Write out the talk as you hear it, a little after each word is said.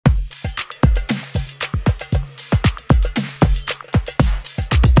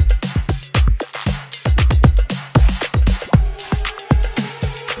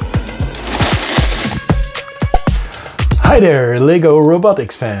there, Lego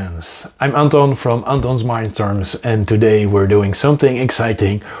robotics fans! I'm Anton from Anton's Mindstorms, and today we're doing something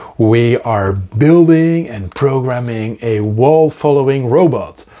exciting. We are building and programming a wall-following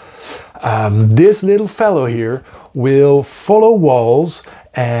robot. This little fellow here will follow walls,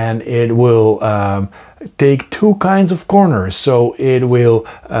 and it will take two kinds of corners. So it will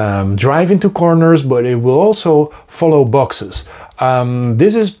drive into corners, but it will also follow boxes.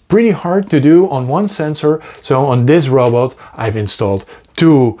 This is pretty hard to do on one sensor, so on this robot I've installed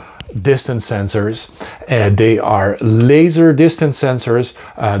two distance sensors. They are laser distance sensors.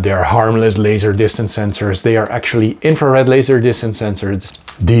 They are harmless laser distance sensors. They are actually infrared laser distance sensors.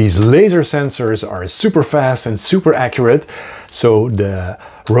 These laser sensors are super fast and super accurate, so the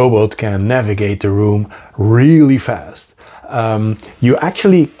robot can navigate the room really fast. You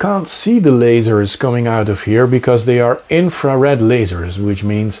actually can't see the lasers coming out of here because they are infrared lasers, which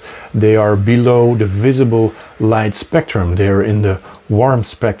means they are below the visible light spectrum. They're in the warm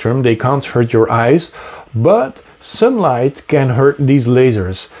spectrum. They can't hurt your eyes, but sunlight can hurt these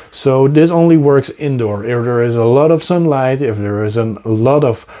lasers. So this only works indoor. If there is a lot of sunlight, if there is a lot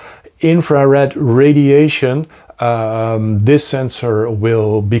of infrared radiation, this sensor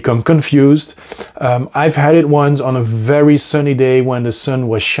will become confused. I've had it once on a very sunny day when the sun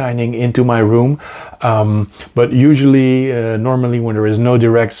was shining into my room, but usually, normally when there is no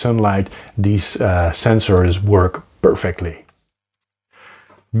direct sunlight, these sensors work perfectly.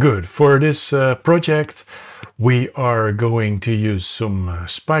 Good. For this project, we are going to use some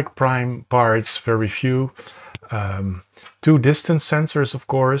spike prime parts, very few, two distance sensors, of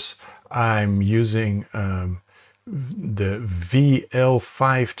course. I'm using the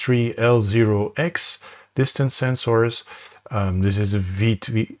VL53L0X distance sensors. This is a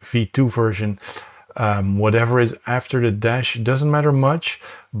V2 version. Whatever is after the dash doesn't matter much,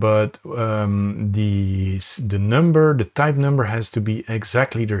 but the type number has to be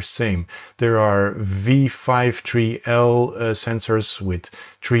exactly the same. There are V53L sensors with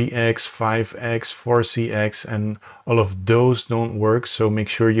 3X, 5X, 4CX, and all of those don't work, so make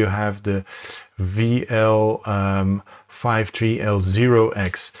sure you have the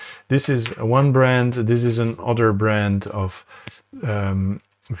VL53L0X. This is one brand, this is another brand of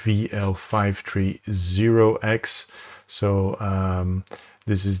VL530X. So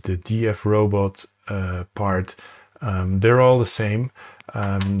this is the DF robot part. They're all the same.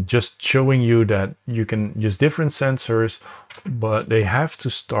 Just showing you that you can use different sensors, but they have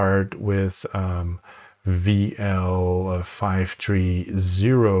to start with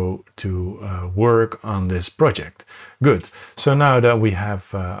VL530 to work on this project. Good. So now that we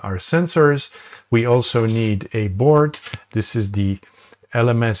have our sensors, we also need a board. This is the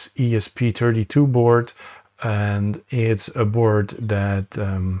LMS ESP32 board, and it's a board that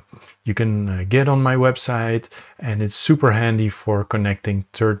you can get on my website, and it's super handy for connecting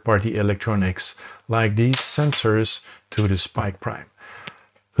third-party electronics like these sensors to the spike prime.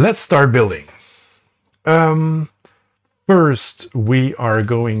 Let's start building. First we are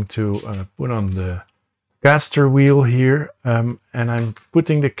going to put on the caster wheel here, and I'm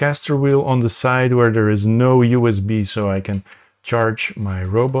putting the caster wheel on the side where there is no USB, so I can charge my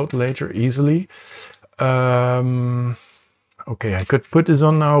robot later easily. Okay, I could put this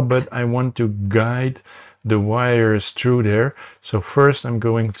on now, but I want to guide the wires through there. So first I'm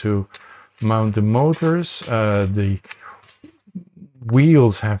going to mount the motors. The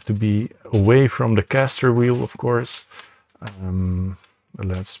wheels have to be away from the caster wheel, of course.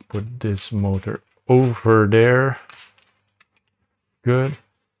 Let's put this motor over there. Good.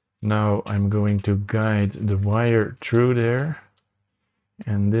 Now I'm going to guide the wire through there,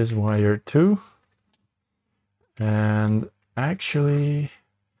 and this wire too. And actually,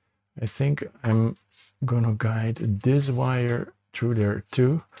 I think I'm gonna guide this wire through there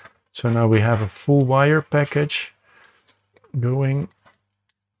too. So now we have a full wire package going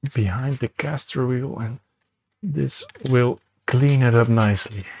behind the caster wheel, and this will clean it up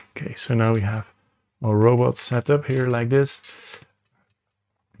nicely. Okay, so now we have our robot set up here like this.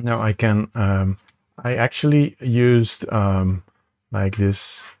 Now I can, I actually used like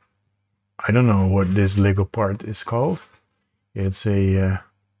this, I don't know what this Lego part is called. It's a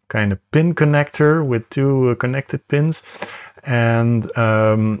kind of pin connector with two connected pins, and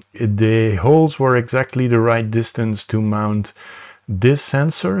the holes were exactly the right distance to mount this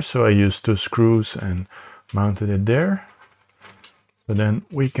sensor, so I used two screws and mounted it there. So then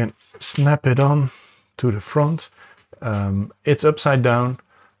we can snap it on to the front. It's upside down,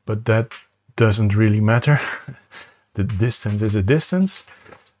 but that doesn't really matter. The distance is a distance.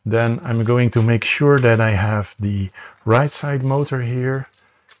 Then I'm going to make sure that I have the right side motor here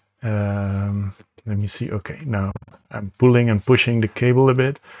Let me see. Okay, now I'm pulling and pushing the cable a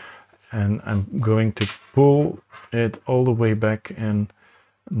bit, and I'm going to pull it all the way back and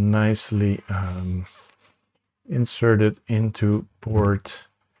nicely insert it into port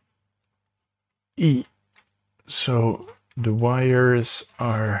E. So the wires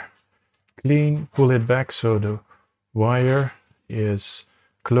are clean. Pull it back so the wire is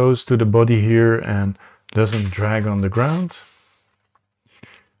close to the body here and doesn't drag on the ground.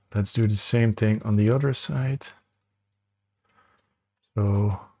 Let's do the same thing on the other side.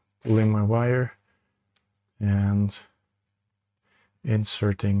 So pulling my wire and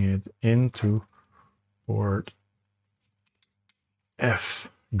inserting it into port F.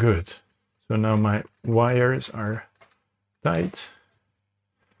 Good. So now my wires are tight.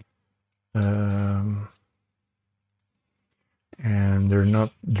 And they're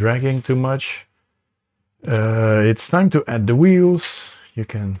not dragging too much. It's time to add the wheels. You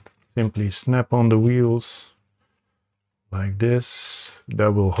can simply snap on the wheels like this.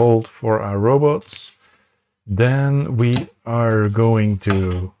 That will hold for our robots. Then we are going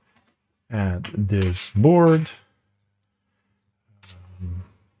to add this board.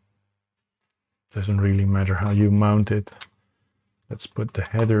 Doesn't really matter how you mount it. Let's put the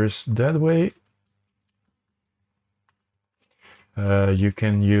headers that way. You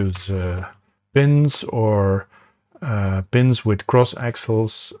can use pins or pins with cross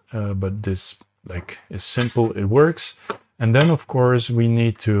axles, but this is simple, it works. And then of course we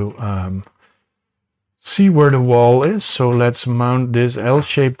need to see where the wall is. So let's mount this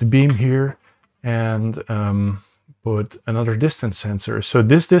L-shaped beam here and put another distance sensor. So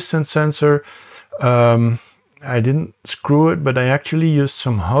this distance sensor, I didn't screw it, but I actually used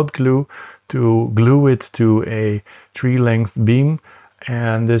some hot glue to glue it to a tree length beam,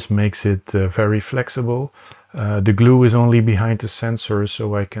 and this makes it very flexible. The glue is only behind the sensor,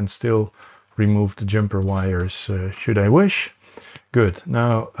 so I can still remove the jumper wires should I wish. Good.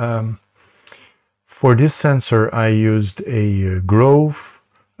 Now for this sensor I used a Grove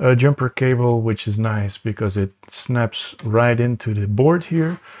jumper cable, which is nice because it snaps right into the board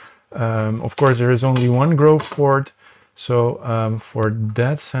here. Of course there is only one Grove port, so for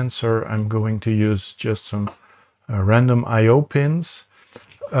that sensor I'm going to use just some random I/O pins,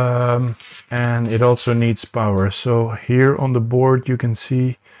 and it also needs power. So here on the board you can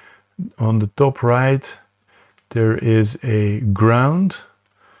see on the top right there is a ground,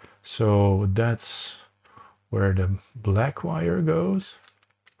 so that's where the black wire goes.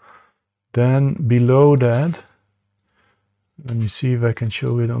 Then below that, let me see if I can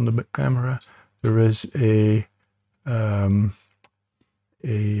show it on the camera, there is a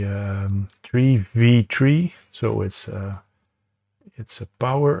 3v3, so it's a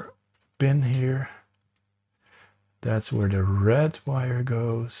power pin here. That's where the red wire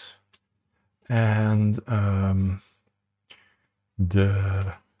goes, and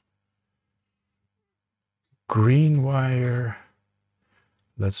the green wire,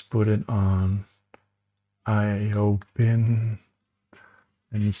 let's put it on I/O pin,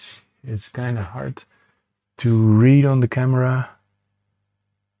 and it's kind of hard to read on the camera.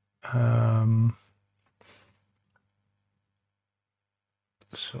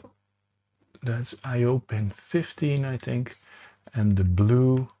 So that's I/O pin 15, I think, and the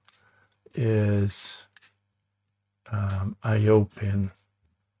blue is I/O pin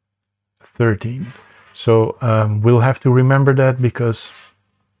 13. So we'll have to remember that because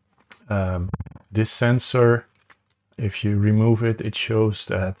this sensor, if you remove it, it shows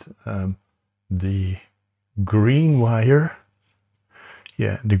that the green wire,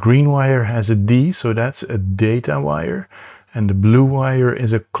 the green wire has a D, so that's a data wire, and the blue wire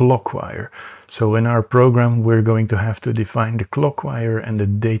is a clock wire. So in our program we're going to have to define the clock wire and the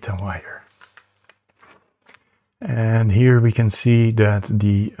data wire. And here we can see that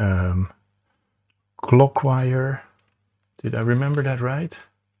the clock wire, did I remember that right?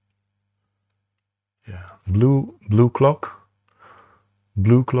 Yeah, blue clock.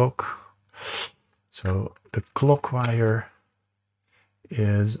 So the clock wire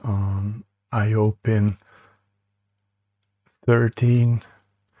is on I/O pin 13.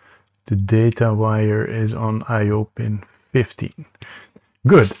 The data wire is on I/O pin 15.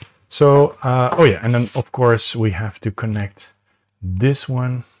 Good. So, oh yeah, and then of course we have to connect this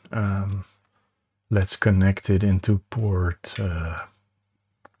one. Let's connect it into port,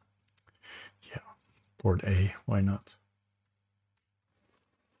 port A, why not?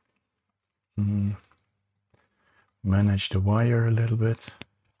 Manage the wire a little bit.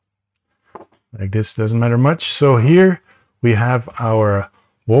 Like this, doesn't matter much. So here we have our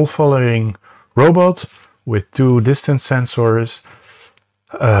wall following robot with two distance sensors.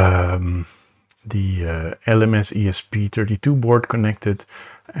 the LMS ESP32 board connected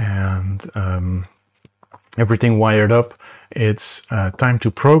and everything wired up. It's time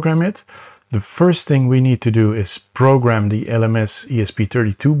to program it. The first thing we need to do is program the LMS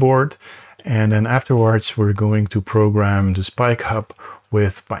ESP32 board, and then afterwards we're going to program the Spike Hub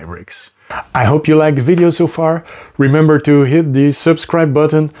with Pybricks. I hope you liked the video so far. Remember to hit the subscribe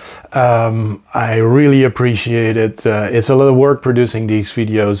button. I really appreciate it. It's a lot of work producing these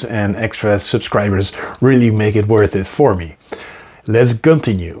videos, and extra subscribers really make it worth it for me. Let's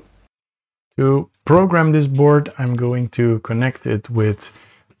continue. To program this board, I'm going to connect it with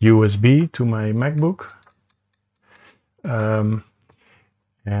USB to my MacBook. And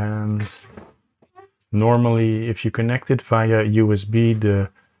normally, if you connect it via USB, the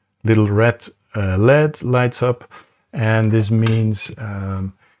little red LED lights up, and this means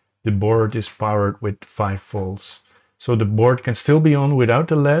the board is powered with 5 volts. So the board can still be on without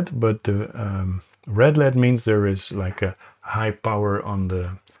the LED, but the red LED means there is like a high power on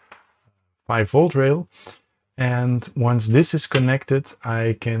the 5-volt rail. And once this is connected,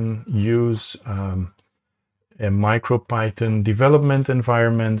 I can use a MicroPython development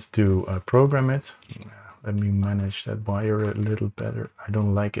environment to program it. Let me manage that wire a little better. I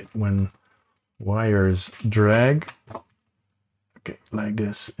don't like it when wires drag. Okay, like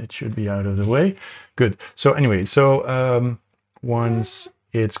this, it should be out of the way. Good. So anyway, once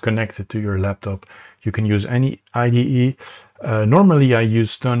it's connected to your laptop, you can use any IDE. Normally I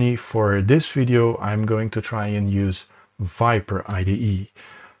use Stunny. For this video, I'm going to try and use Viper IDE.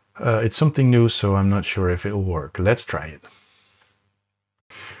 It's something new, so I'm not sure if it'll work. Let's try it.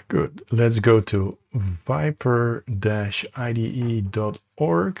 Good. Let's go to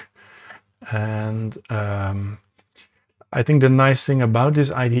viper-ide.org. And I think the nice thing about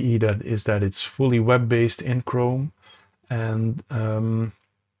this IDE is that it's fully web-based in Chrome. And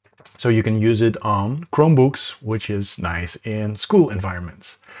so you can use it on Chromebooks, which is nice in school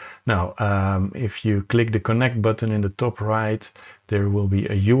environments. Now, if you click the connect button in the top right, there will be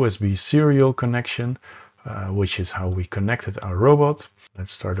a USB serial connection, which is how we connected our robot.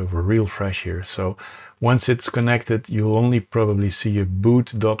 Let's start over real fresh here. So once it's connected, you'll only probably see a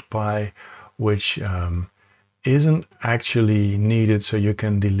boot.py, which isn't actually needed, so you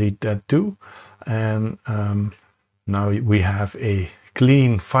can delete that too. And now we have a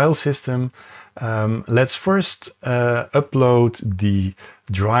clean file system. Let's first upload the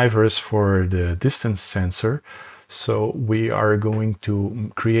drivers for the distance sensor. So we are going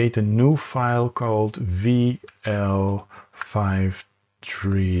to create a new file called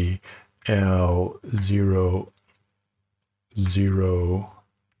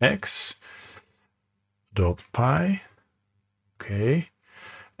Okay,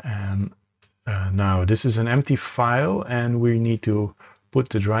 and now this is an empty file, and we need to put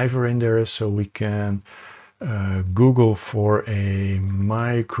the driver in there, so we can Google for a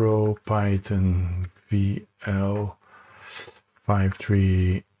MicroPython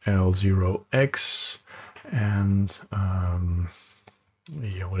VL53L0x, and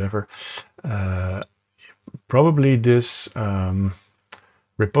yeah, whatever. Probably this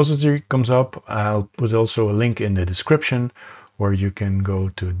repository comes up. I'll put also a link in the description where you can go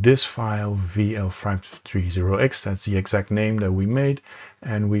to this file, VL530X. That's the exact name that we made,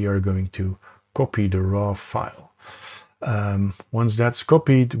 and we are going to copy the raw file. Once that's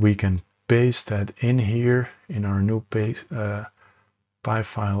copied, we can paste that in here in our new py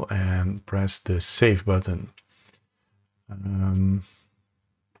file and press the save button.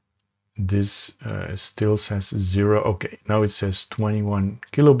 This still says 0. Okay, now it says 21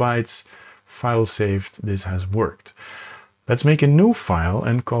 kilobytes. File saved. This has worked. Let's make a new file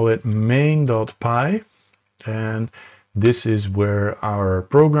and call it main.py, and this is where our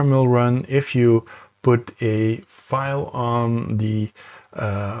program will run. If you put a file on the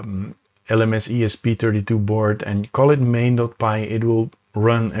LMS ESP32 board and call it main.py, it will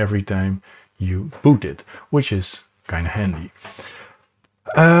run every time you boot it, which is kind of handy.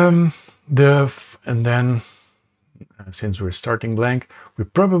 And then since we're starting blank, we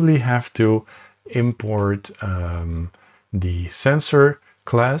probably have to import the sensor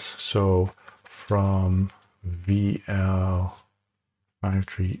class. So from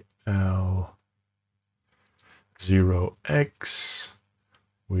VL53L0x,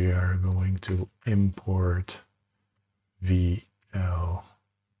 we are going to import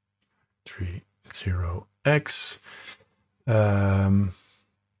VL30X,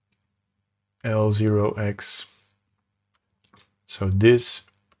 L0x. So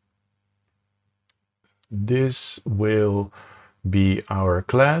this will be our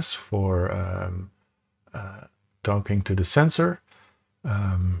class for talking to the sensor.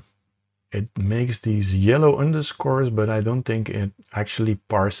 it makes these yellow underscores, but I don't think it actually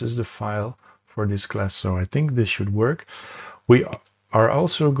parses the file for this class. So I think this should work. We are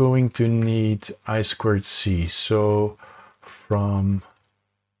also going to need I2C. So from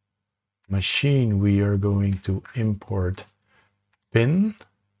machine, we are going to import pin.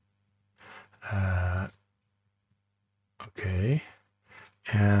 Okay.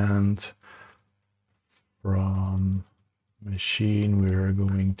 And from machine, we are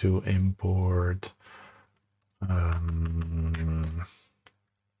going to import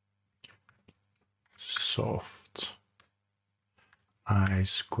soft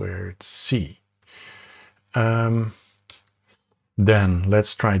I2C. Then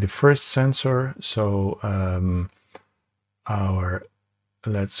let's try the first sensor. So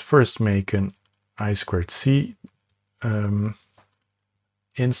let's first make an I2C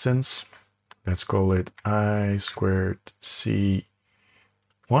instance. Let's call it I2C1,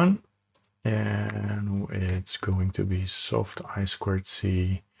 and it's going to be soft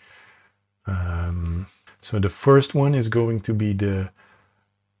I2C. So the first one is going to be the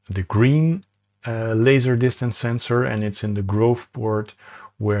green laser distance sensor, and it's in the growth port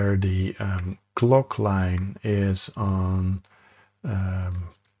where the clock line is on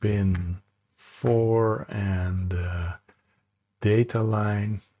pin 4 and the data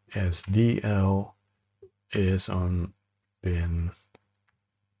line SDL is on pin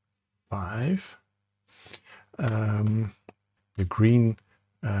 5. The green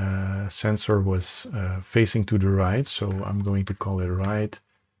sensor was facing to the right, so I'm going to call it right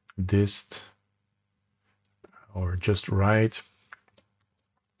dist, or just right,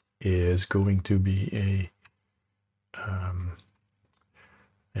 is going to be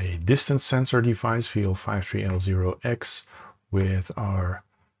a distance sensor device VL53L0X with our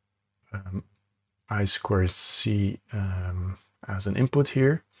I2C as an input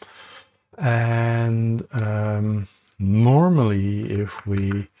here. And normally if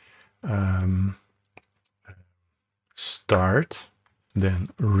we start, then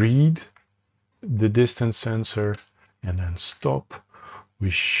read the distance sensor and then stop, we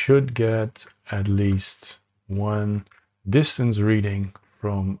should get at least one distance reading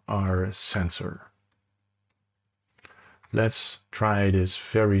from our sensor. Let's try this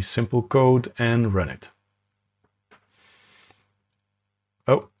very simple code and run it.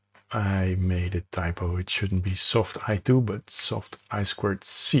 Oh, I made a typo. It shouldn't be soft I2, but soft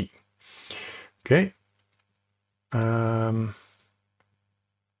I2C. Okay.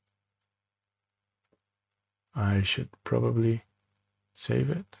 I should probably save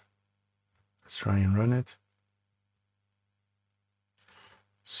it. Let's try and run it.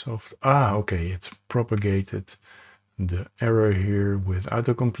 Soft. Ah, okay. It's propagated the error here with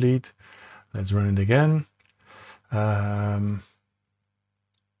autocomplete. Let's run it again. Oh,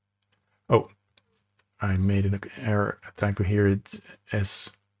 I made an error, a typo here. It's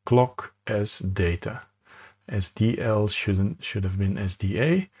as clock as data. SDL should have been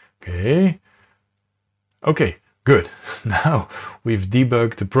SDA. Okay. Okay, good. Now we've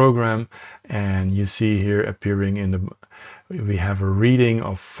debugged the program, and you see here appearing in the, we have a reading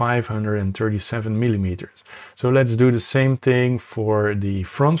of 537 millimeters. So let's do the same thing for the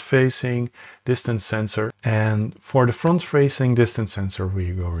front-facing distance sensor. And for the front-facing distance sensor,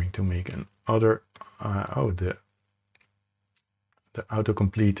 we're going to make another. The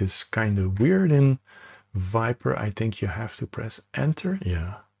autocomplete is kind of weird in Viper. I think you have to press enter.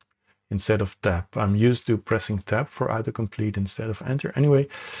 Yeah. Instead of tab. I'm used to pressing tab for autocomplete instead of enter. Anyway,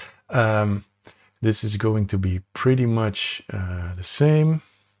 this is going to be pretty much the same,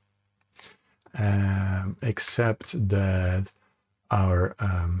 except that our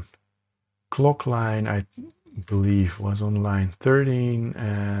clock line, I believe, was on line 13,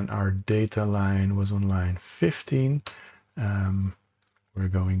 and our data line was on line 15. We're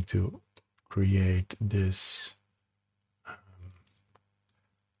going to create this,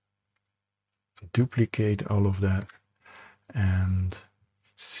 duplicate all of that, and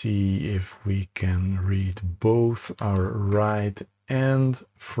see if we can read both our right and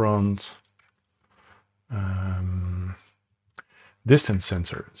front distance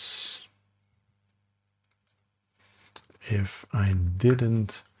sensors. If I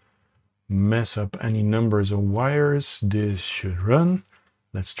didn't mess up any numbers or wires, this should run.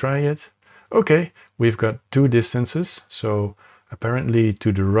 Let's try it. Okay, we've got two distances. So apparently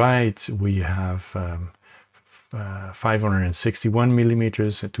to the right we have 561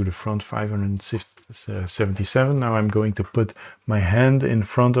 millimeters, to the front 577. Now I'm going to put my hand in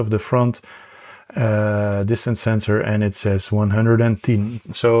front of the front distance sensor, and it says 110.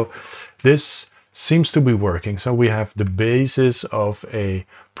 So this seems to be working. So we have the basis of a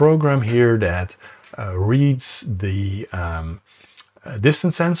program here that reads the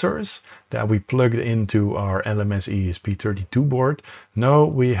distance sensors that we plugged into our LMS ESP32 board. Now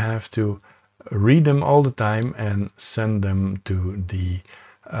we have to read them all the time and send them to the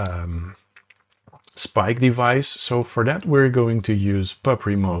Spike device. So for that we're going to use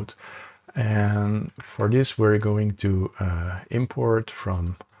PUPRemote, and for this we're going to import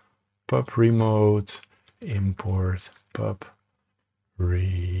from PUPRemote, import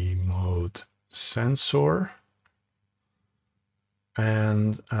PUPRemote sensor,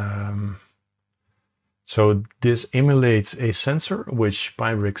 and so this emulates a sensor which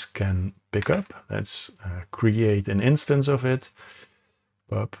Pybricks can pick up. Let's create an instance of it.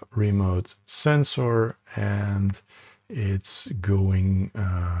 PUPRemote sensor, and it's going,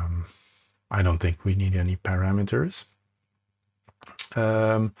 I don't think we need any parameters.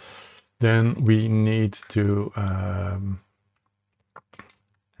 Then we need to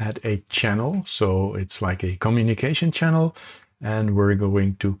add a channel, so it's like a communication channel, and we're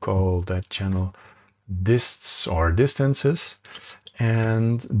going to call that channel dists or distances.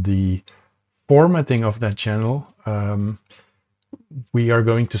 And the formatting of that channel, we are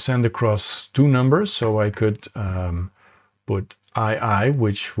going to send across two numbers, so I could put II,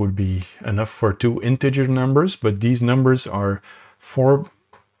 which would be enough for two integer numbers, but these numbers are 4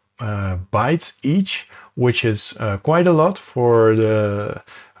 bytes each, which is quite a lot for the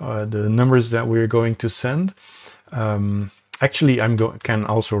numbers that we're going to send. Actually, can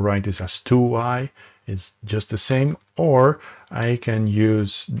also write this as 2i, it's just the same, or I can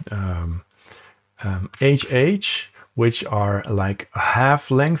use HH, which are like half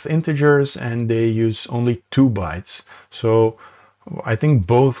length integers, and they use only 2 bytes. So I think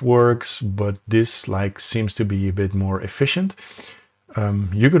both works, but this like seems to be a bit more efficient.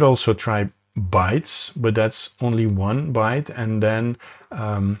 You could also try bytes, but that's only 1 byte, and then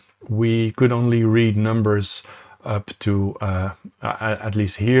we could only read numbers up to at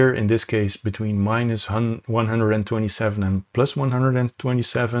least here in this case between minus 127 and plus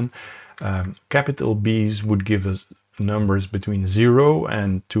 127. Capital B's would give us numbers between 0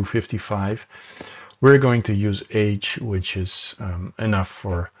 and 255. We're going to use H, which is enough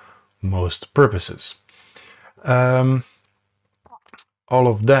for most purposes. All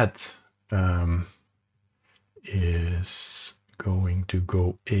of that is going to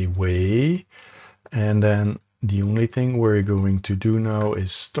go away, and then the only thing we're going to do now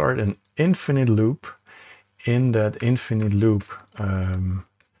is start an infinite loop. In that infinite loop,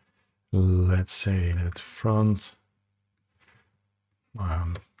 let's say that front,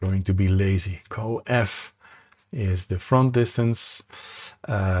 I'm going to be lazy, call F is the front distance,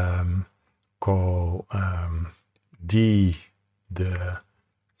 call D the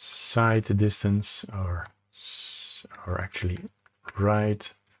side distance, or actually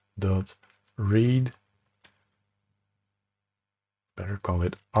right dot read, better call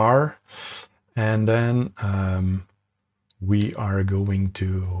it R, and then we are going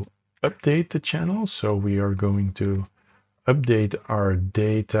to update the channel. So we are going to update our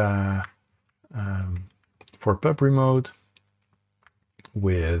data for PUPRemote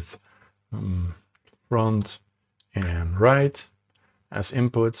with front and right as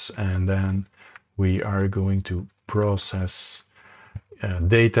inputs, and then we are going to process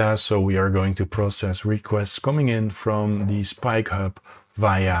data. So we are going to process requests coming in from the Spike Hub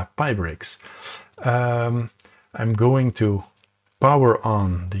via Pybricks. I'm going to power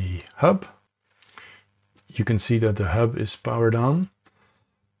on the hub. You can see that the hub is powered on,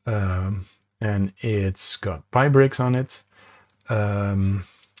 and it's got Pybricks on it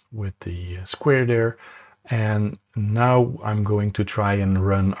with the square there. And now I'm going to try and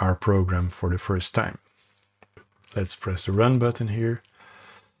run our program for the first time. Let's press the run button here.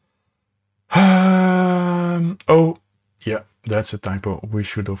 Oh, yeah, that's a typo. We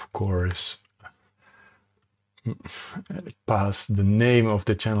should, of course, pass the name of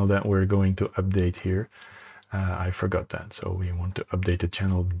the channel that we're going to update here. I forgot that. So we want to update the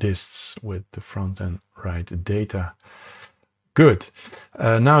channel dists with the front and right data. Good.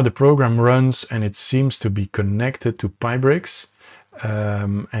 Now the program runs and it seems to be connected to Pybricks,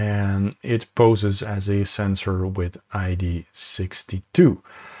 and it poses as a sensor with ID 62.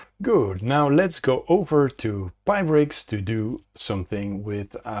 Good. Now let's go over to Pybricks to do something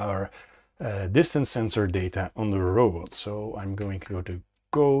with our distance sensor data on the robot. So I'm going to go to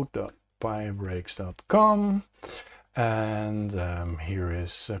code.pybricks.com, and here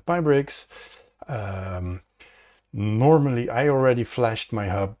is Pybricks. Normally, I already flashed my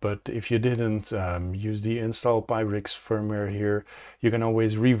hub, but if you didn't use the install Pybricks firmware here, you can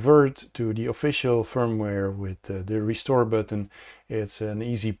always revert to the official firmware with the restore button. It's an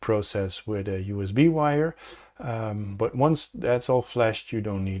easy process with a USB wire, but once that's all flashed, you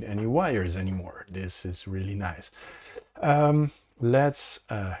don't need any wires anymore. This is really nice. Let's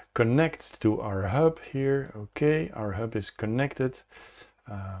connect to our hub here. Okay, our hub is connected.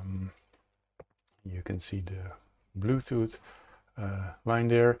 You can see the Bluetooth line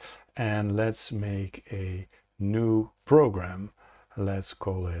there, and let's make a new program. Let's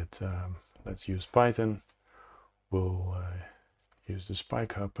call it, let's use Python. We'll use the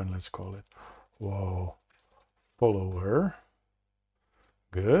Spike Hub and let's call it wall follower.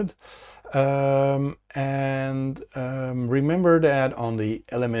 Good. Remember that on the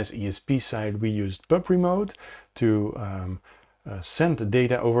LMS ESP side we used PUPRemote to send the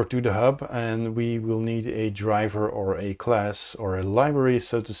data over to the hub, and we will need a driver or a class or a library,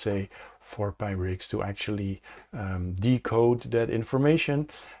 so to say, for Pybricks to actually decode that information.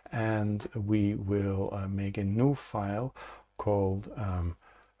 And we will make a new file called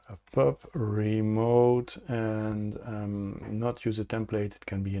PUPRemote, and not use a template, it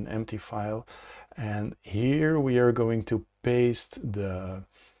can be an empty file. And here we are going to paste the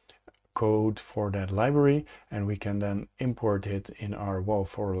code for that library, and we can then import it in our wall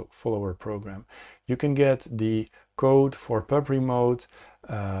follower program. You can get the code for PUPRemote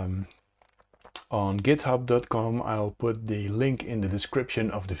on github.com. I'll put the link in the description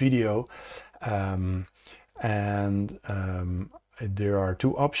of the video. There are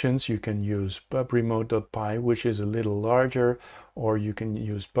two options. You can use PUPRemote.py, which is a little larger, or you can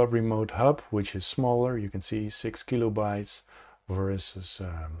use PUPRemote Hub, which is smaller. You can see 6 kilobytes versus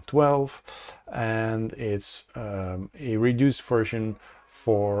 12, and it's a reduced version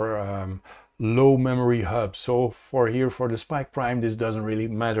for low memory hub. So for the Spike Prime, this doesn't really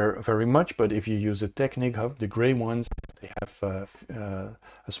matter very much, but if you use a Technic hub, the gray ones, they have a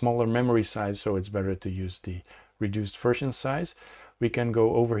smaller memory size, so it's better to use the reduced version size. We can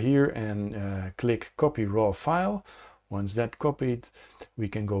go over here and click copy raw file. Once that's copied, we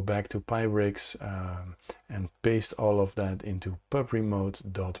can go back to Pybricks and paste all of that into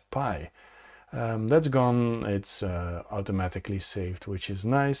PUPRemote.py. That's gone. It's automatically saved, which is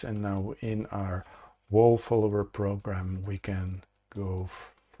nice. And now in our wall follower program, we can go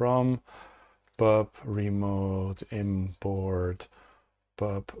from PUPRemote import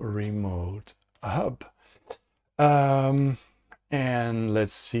PUPRemote hub. And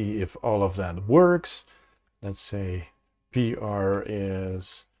let's see if all of that works. Let's say PR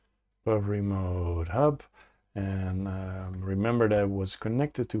is PUPRemote hub, and remember that was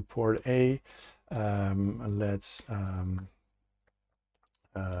connected to port A. Let's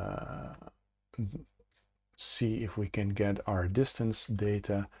see if we can get our distance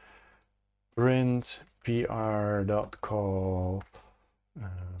data. Print pr.call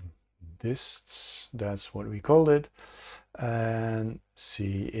dists, that's what we called it, and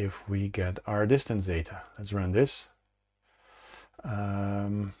see if we get our distance data. Let's run this.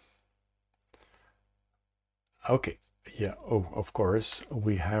 Okay, yeah, oh, of course,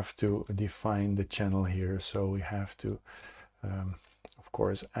 we have to define the channel here, so we have to, of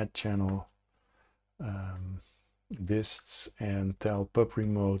course, add channel dists and tell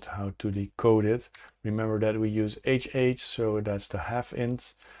PUPRemote how to decode it. Remember that we use HH, so that's the half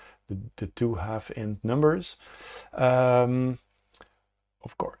int, the two half int numbers. Of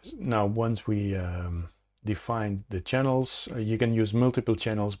course, now once we define the channels, you can use multiple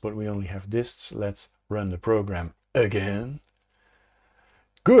channels, but we only have dists. Let's run the program again.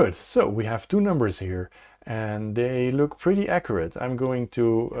 Good, so we have two numbers here and they look pretty accurate. I'm going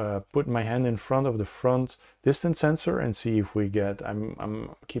to put my hand in front of the front distance sensor and see if we get,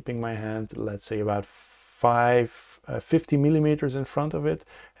 I'm keeping my hand, let's say about 50 millimeters in front of it,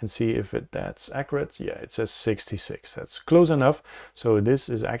 and see if that's accurate. Yeah, it says 66. That's close enough. So this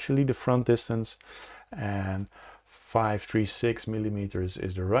is actually the front distance, and 536 millimeters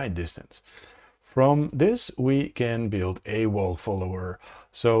is the right distance. From this we can build a wall follower.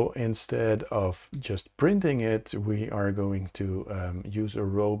 So instead of just printing it, we are going to use a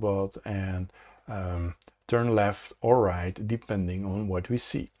robot and turn left or right depending on what we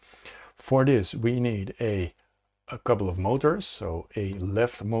see. For this we need a couple of motors, so a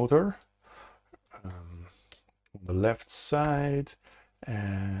left motor on the left side,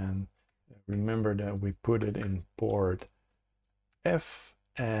 and remember that we put it in port F,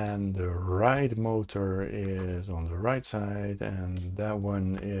 and the right motor is on the right side, and that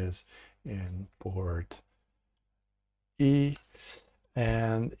one is in port E.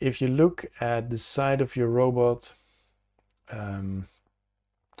 And if you look at the side of your robot,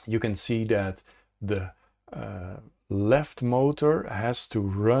 you can see that the left motor has to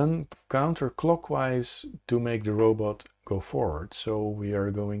run counterclockwise to make the robot go forward. So we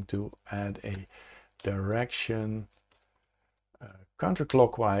are going to add a direction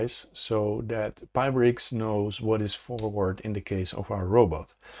counterclockwise so that Pybricks knows what is forward in the case of our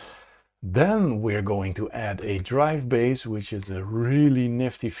robot. Then we're going to add a drive base, which is a really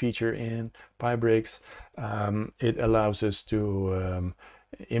nifty feature in Pybricks. It allows us to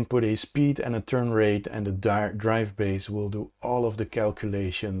input a speed and a turn rate, and the drive base will do all of the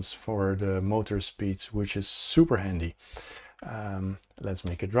calculations for the motor speeds, which is super handy. Let's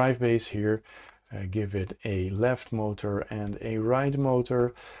make a drive base here. Give it a left motor and a right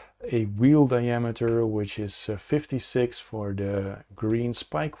motor, a wheel diameter which is 56 for the green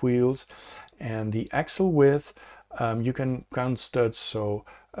spike wheels, and the axle width, you can count studs. So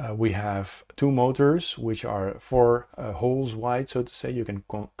we have two motors which are 4 holes wide, so to say. You can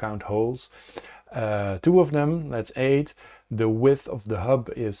count holes. 2 of them, that's 8. The width of the hub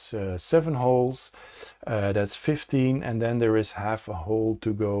is 7 holes, that's 15, and then there is half a hole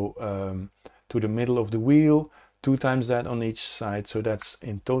to go to the middle of the wheel, 2 times that on each side, so that's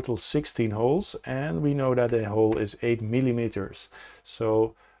in total 16 holes, and we know that a hole is 8 millimeters.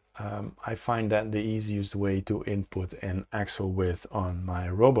 So I find that the easiest way to input an axle width on my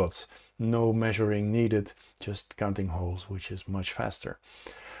robots. No measuring needed, just counting holes, which is much faster.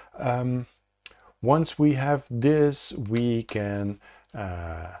 Once we have this, we can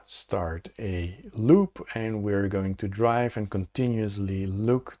start a loop, and we're going to drive and continuously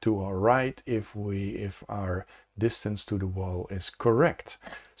look to our right if our distance to the wall is correct.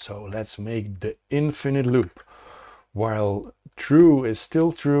 So let's make the infinite loop. While true is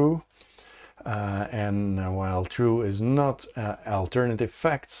still true, and while true is not alternative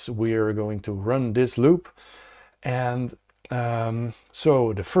facts, we are going to run this loop. And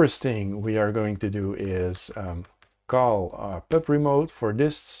so the first thing we are going to do is call PUPRemote for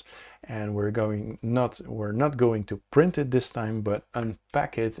dists, and we're not going to print it this time, but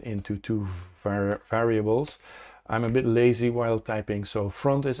unpack it into 2 variables. I'm a bit lazy while typing, so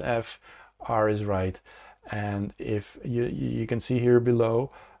front is F, R is right, and if you can see here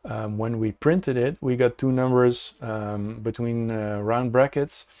below, when we printed it, we got 2 numbers between round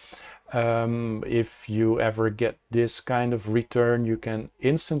brackets. If you ever get this kind of return, you can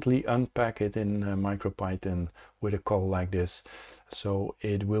instantly unpack it in MicroPython with a call like this. So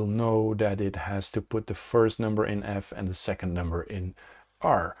it will know that it has to put the first number in F and the second number in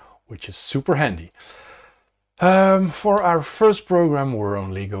R, which is super handy. For our first program, we're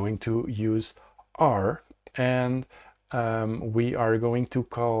only going to use R, and we are going to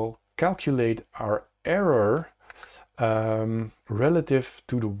calculate our error relative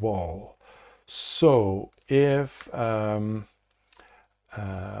to the wall. So if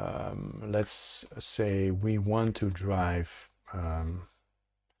let's say we want to drive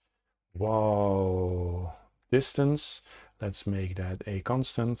wall distance, let's make that a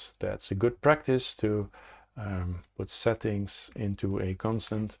constant. That's a good practice to put settings into a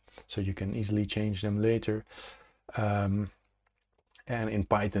constant so you can easily change them later. And in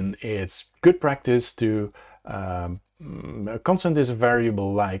Python, it's good practice to a constant is a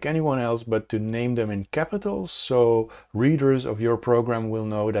variable like anyone else, but to name them in capitals, so readers of your program will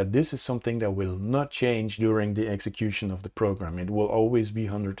know that this is something that will not change during the execution of the program. It will always be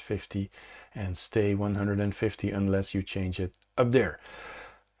 150 and stay 150 unless you change it up there.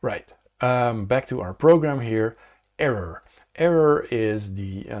 Right, back to our program here. Error. Error is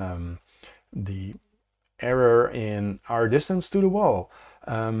the error in our distance to the wall.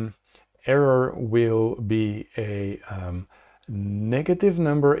 Error will be a negative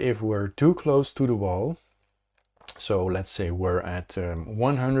number if we're too close to the wall. So let's say we're at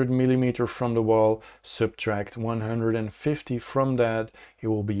 100 millimeter from the wall, subtract 150 from that, it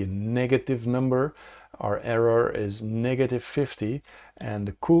will be a negative number. Our error is negative 50, and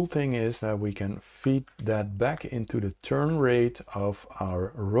the cool thing is that we can feed that back into the turn rate of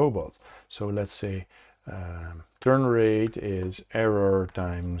our robot. So let's say turn rate is error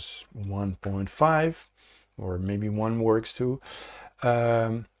times 1.5, or maybe 1 works too.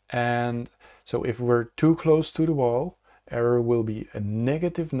 And so if we're too close to the wall, error will be a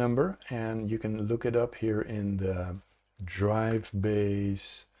negative number, and you can look it up here in the drive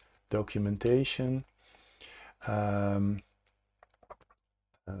base documentation.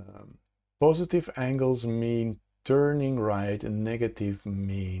 Positive angles mean turning right, and negative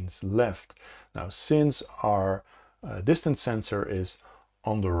means left. Now, since our distance sensor is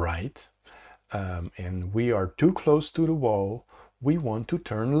on the right, and we are too close to the wall, we want to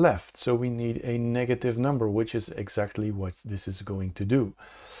turn left. So we need a negative number, which is exactly what this is going to do.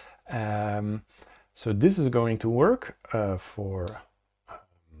 So this is going to work for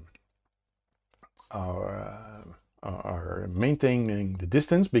our maintaining the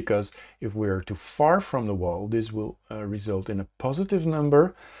distance, because if we are too far from the wall, this will result in a positive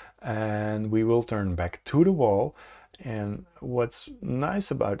number and we will turn back to the wall. And what's nice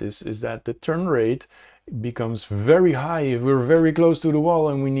about this is that the turn rate becomes very high if we're very close to the wall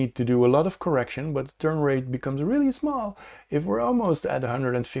and we need to do a lot of correction, but the turn rate becomes really small if we're almost at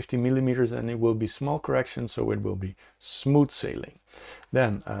 150 millimeters, and it will be small correction, so it will be smooth sailing.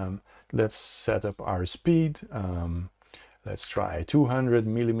 Then let's set up our speed. Let's try 200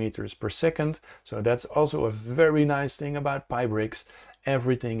 millimeters per second. So that's also a very nice thing about Pybricks.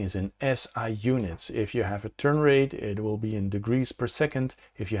 Everything is in SI units. If you have a turn rate, it will be in degrees per second.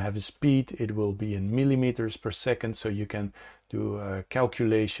 If you have a speed, it will be in millimeters per second. So you can do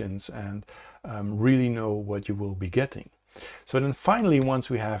calculations and really know what you will be getting. So then finally, once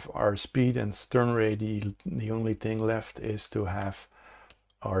we have our speed and turn rate, the only thing left is to have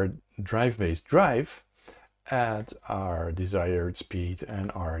our drive base drive at our desired speed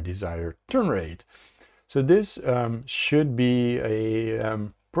and our desired turn rate. So this should be a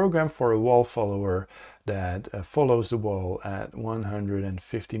program for a wall follower that follows the wall at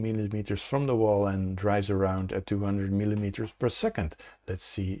 150 millimeters from the wall and drives around at 200 millimeters per second. Let's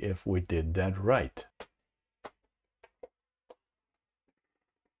see if we did that right.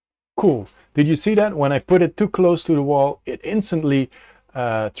 Cool. Did you see that? When I put it too close to the wall, it instantly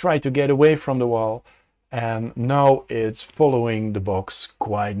tried to get away from the wall, and now it's following the box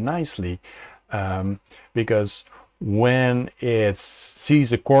quite nicely. Because when it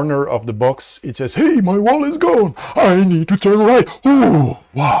sees a corner of the box, it says, hey, my wall is gone, I need to turn right. Oh,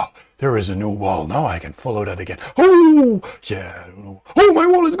 wow, there is a new wall. Now I can follow that again. Oh, yeah. Oh, my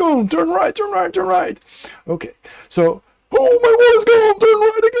wall is gone. Turn right, turn right, turn right. Okay, so, oh, my wall is gone. Turn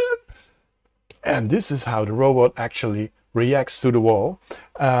right again. And this is how the robot actually reacts to the wall.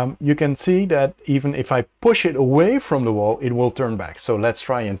 You can see that even if I push it away from the wall, it will turn back. So let's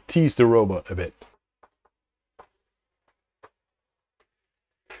try and tease the robot a bit.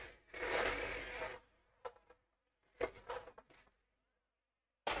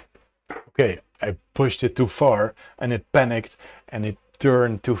 Okay, I pushed it too far and it panicked and it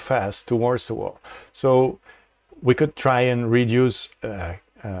turned too fast towards the wall. So we could try and reduce the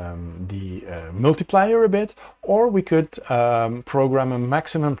multiplier a bit, or we could program a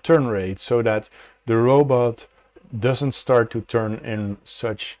maximum turn rate so that the robot doesn't start to turn in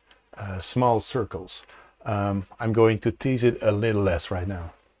such small circles. I'm going to tease it a little less right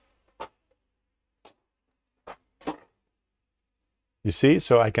now. You see,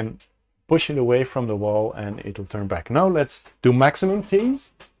 so I can push it away from the wall and it'll turn back. Now let's do maximum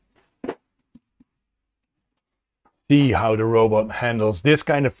tease. See how the robot handles this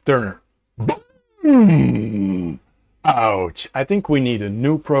kind of turner. Boom! Ouch! I think we need a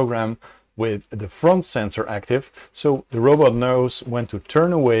new program with the front sensor active, so the robot knows when to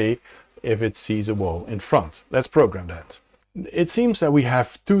turn away if it sees a wall in front. Let's program that. It seems that we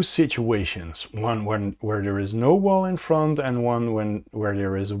have two situations, one where there is no wall in front and one where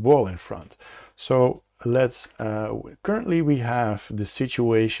there is a wall in front. So let's currently we have the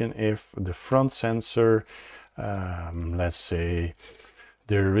situation if the front sensor, let's say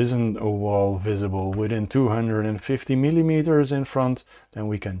there isn't a wall visible within 250 millimeters in front, then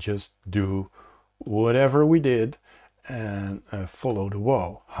we can just do whatever we did and follow the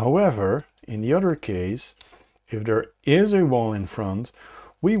wall. However, in the other case, if there is a wall in front,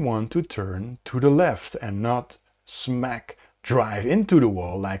 we want to turn to the left and not smack drive into the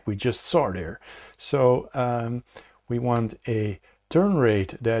wall like we just saw there. So we want a turn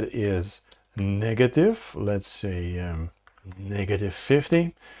rate that is negative, let's say negative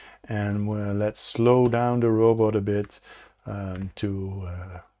 50, and let's slow down the robot a bit to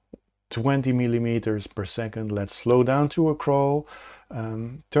 20 millimeters per second. Let's slow down to a crawl,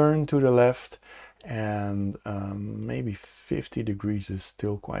 turn to the left, and maybe 50 degrees is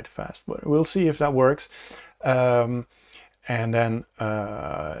still quite fast, but we'll see if that works. And then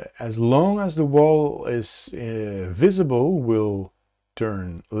as long as the wall is visible, we'll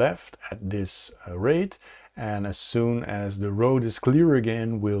turn left at this rate, and as soon as the road is clear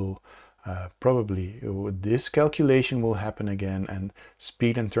again, we'll probably this calculation will happen again, and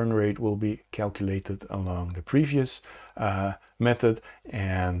speed and turn rate will be calculated along the previous method,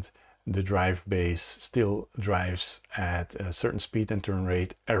 and the drive base still drives at a certain speed and turn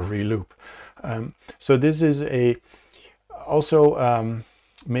rate every loop. So this is also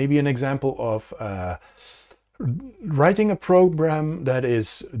maybe an example of writing a program that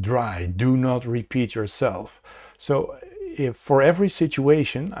is dry. Do not repeat yourself. So if for every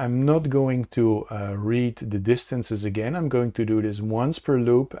situation, I'm not going to read the distances again. I'm going to do this once per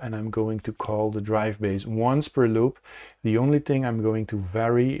loop, and I'm going to call the drive base once per loop. The only thing I'm going to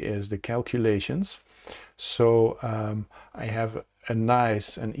vary is the calculations. So I have a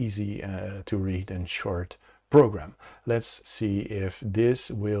nice and easy to read and short program. Let's see if this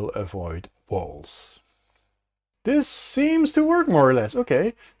will avoid walls. This seems to work more or less.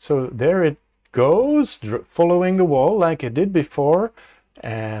 Okay, so there it goes, following the wall like it did before,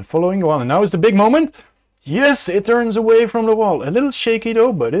 and following the wall. And now is the big moment. Yes, it turns away from the wall. A little shaky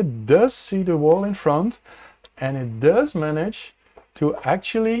though, but it does see the wall in front, and it does manage to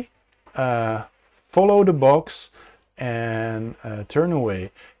actually follow the box and turn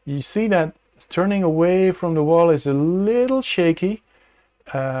away. You see that turning away from the wall is a little shaky,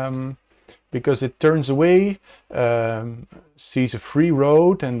 because it turns away, sees a free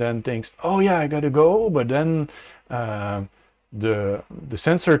road, and then thinks, oh yeah, I gotta go, but then the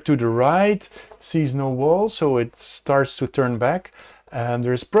sensor to the right sees no wall, so it starts to turn back, and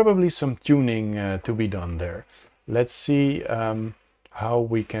there's probably some tuning to be done there. Let's see how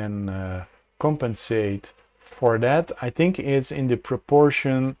we can compensate for that. I think it's in the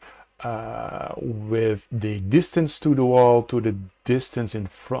proportion with the distance to the wall to the distance in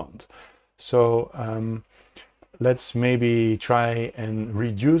front. So let's maybe try and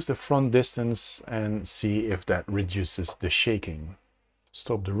reduce the front distance and see if that reduces the shaking.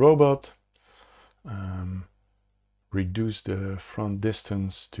 Stop the robot, reduce the front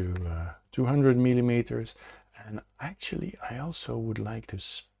distance to 200 millimeters, and actually I also would like to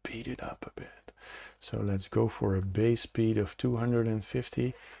speed it up a bit. So let's go for a base speed of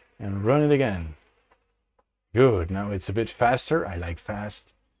 250 and run it again. Good, now it's a bit faster. I like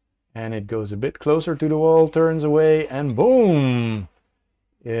fast. And it goes a bit closer to the wall, turns away, and boom!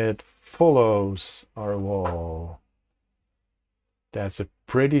 It follows our wall. That's a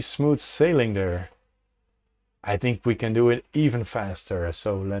pretty smooth sailing there. I think we can do it even faster.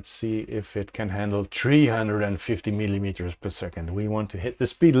 So let's see if it can handle 350 millimeters per second. We want to hit the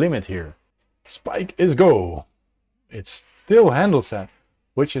speed limit here. Spike is go. It still handles that,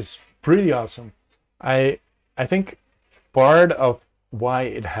 which is pretty awesome. I think part of why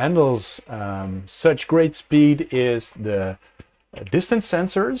it handles such great speed is the distance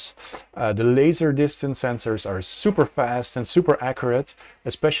sensors. The laser distance sensors are super fast and super accurate,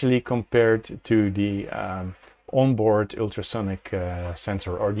 especially compared to the onboard ultrasonic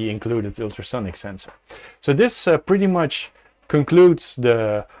sensor, or the included ultrasonic sensor. So this pretty much concludes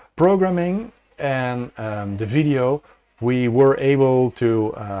the programming and the video. We were able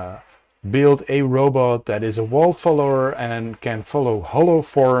to build a robot that is a wall follower and can follow hollow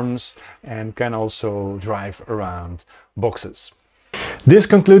forms and can also drive around boxes. This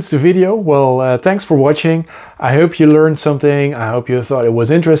concludes the video. Well, thanks for watching. I hope you learned something. I hope you thought it was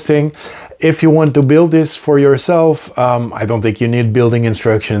interesting. If you want to build this for yourself, I don't think you need building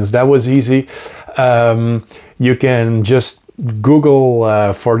instructions. That was easy. You can just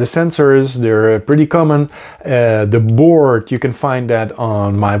Google for the sensors. They're pretty common. The board, you can find that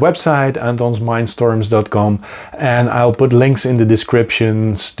on my website, antonsmindstorms.com, and I'll put links in the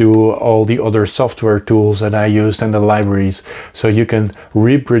descriptions to all the other software tools that I used and the libraries, so you can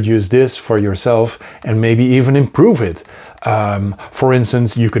reproduce this for yourself and maybe even improve it. For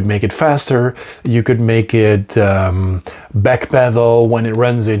instance, you could make it faster, you could make it backpedal when it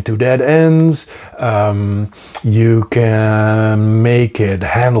runs into dead ends, you can make it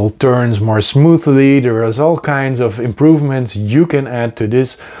handle turns more smoothly. There is all kinds of improvements you can add to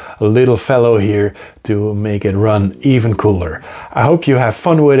this little fellow here to make it run even cooler. I hope you have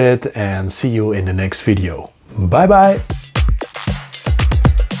fun with it, and see you in the next video. Bye bye!